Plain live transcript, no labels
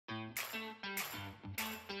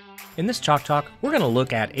In this Chalk Talk, we're going to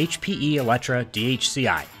look at HPE Alletra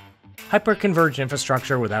dHCI, hyper-converged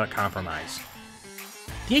infrastructure without a compromise.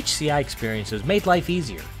 The HCI experience has made life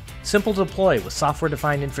easier, simple to deploy with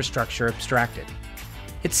software-defined infrastructure abstracted.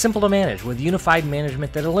 It's simple to manage with unified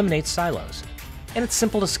management that eliminates silos. And it's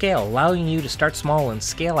simple to scale, allowing you to start small and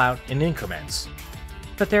scale out in increments.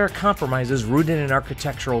 But there are compromises rooted in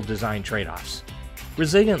architectural design trade-offs.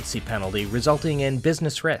 Resiliency penalty resulting in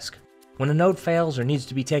business risk. When a node fails or needs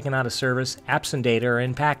to be taken out of service, apps and data are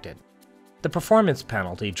impacted. The performance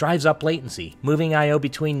penalty drives up latency, moving I/O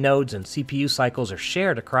between nodes, and CPU cycles are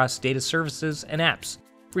shared across data services and apps,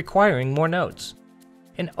 requiring more nodes.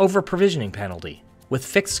 An over-provisioning penalty, with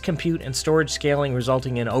fixed compute and storage scaling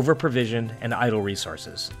resulting in over-provisioned and idle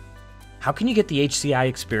resources. How can you get the HCI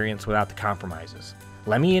experience without the compromises?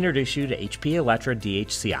 Let me introduce you to HPE Alletra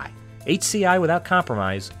dHCI. HCI without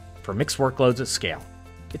compromise for mixed workloads at scale.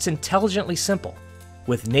 It's intelligently simple,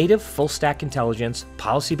 with native full-stack intelligence,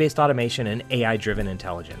 policy-based automation, and AI-driven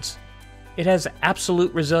intelligence. It has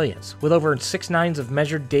absolute resilience, with over 6 nines of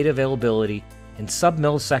measured data availability and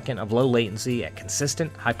sub-millisecond of low latency at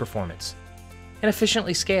consistent high performance. And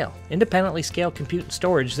efficiently independently scale compute and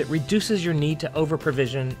storage that reduces your need to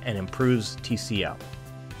over-provision and improves TCO.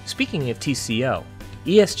 Speaking of TCO,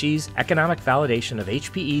 ESG's economic validation of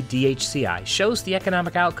HPE dHCI shows the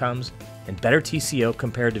economic outcomes and better TCO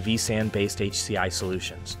compared to vSAN-based HCI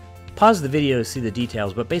solutions. Pause the video to see the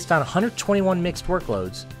details, but based on 121 mixed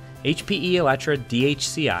workloads, HPE Alletra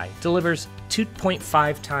dHCI delivers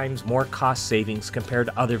 2.5 times more cost savings compared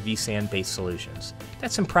to other vSAN-based solutions.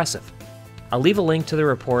 That's impressive. I'll leave a link to the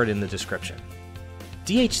report in the description.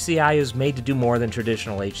 dHCI is made to do more than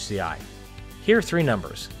traditional HCI. Here are 3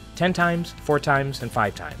 numbers: 10 times, 4 times, and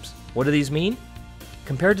 5 times. What do these mean?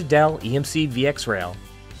 Compared to Dell EMC VxRail,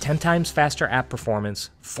 10 times faster app performance,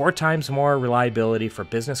 4 times more reliability for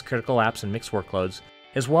business-critical apps and mixed workloads,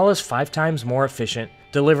 as well as 5 times more efficient,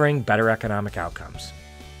 delivering better economic outcomes.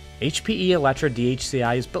 HPE Alletra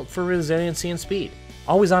dHCI is built for resiliency and speed,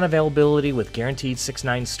 always-on availability with guaranteed 6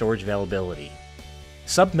 nines storage availability.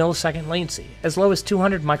 Sub-millisecond latency, as low as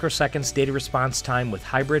 200 microseconds data response time with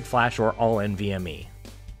hybrid flash or all NVMe.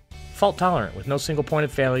 Fault-tolerant with no single point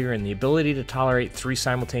of failure and the ability to tolerate 3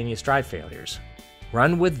 simultaneous drive failures.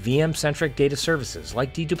 Run with VM-centric data services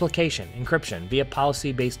like deduplication, encryption via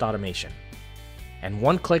policy-based automation. And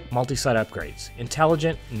one-click multi-site upgrades,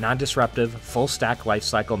 intelligent, non-disruptive, full-stack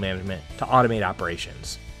lifecycle management to automate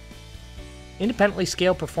operations. Independently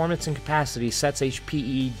scaled performance and capacity sets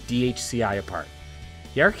HPE dHCI apart.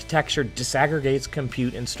 The architecture disaggregates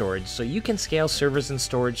compute and storage so you can scale servers and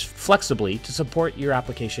storage flexibly to support your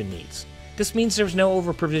application needs. This means there's no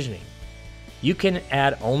over-provisioning. You can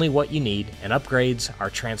add only what you need, and upgrades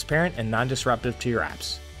are transparent and non-disruptive to your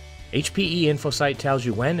apps. HPE InfoSight tells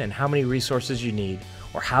you when and how many resources you need,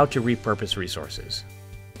 or how to repurpose resources.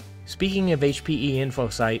 Speaking of HPE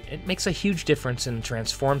InfoSight, it makes a huge difference in the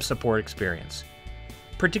transformed support experience.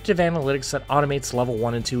 Predictive analytics that automates level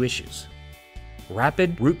 1 and 2 issues.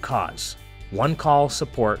 Rapid root cause, one-call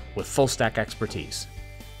support with full-stack expertise.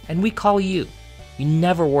 And we call you. You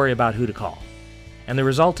never worry about who to call. And the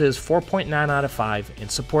result is 4.9 out of 5 in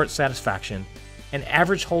support satisfaction, and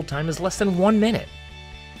average hold time is less than 1 minute.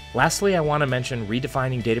 Lastly, I want to mention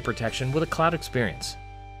redefining data protection with a cloud experience.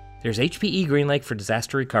 There's HPE GreenLake for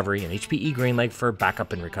disaster recovery and HPE GreenLake for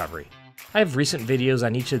backup and recovery. I have recent videos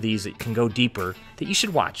on each of these that can go deeper that you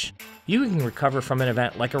should watch. You can recover from an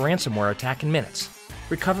event like a ransomware attack in minutes,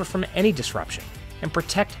 recover from any disruption, and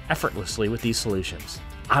protect effortlessly with these solutions.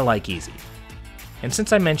 I like easy. And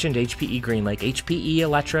since I mentioned HPE GreenLake, HPE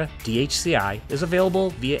Alletra dHCI is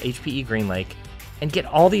available via HPE GreenLake, and get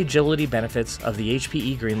all the agility benefits of the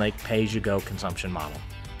HPE GreenLake pay-as-you-go consumption model.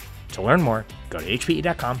 To learn more, go to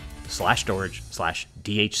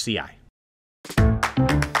hpe.com/storage/dHCI.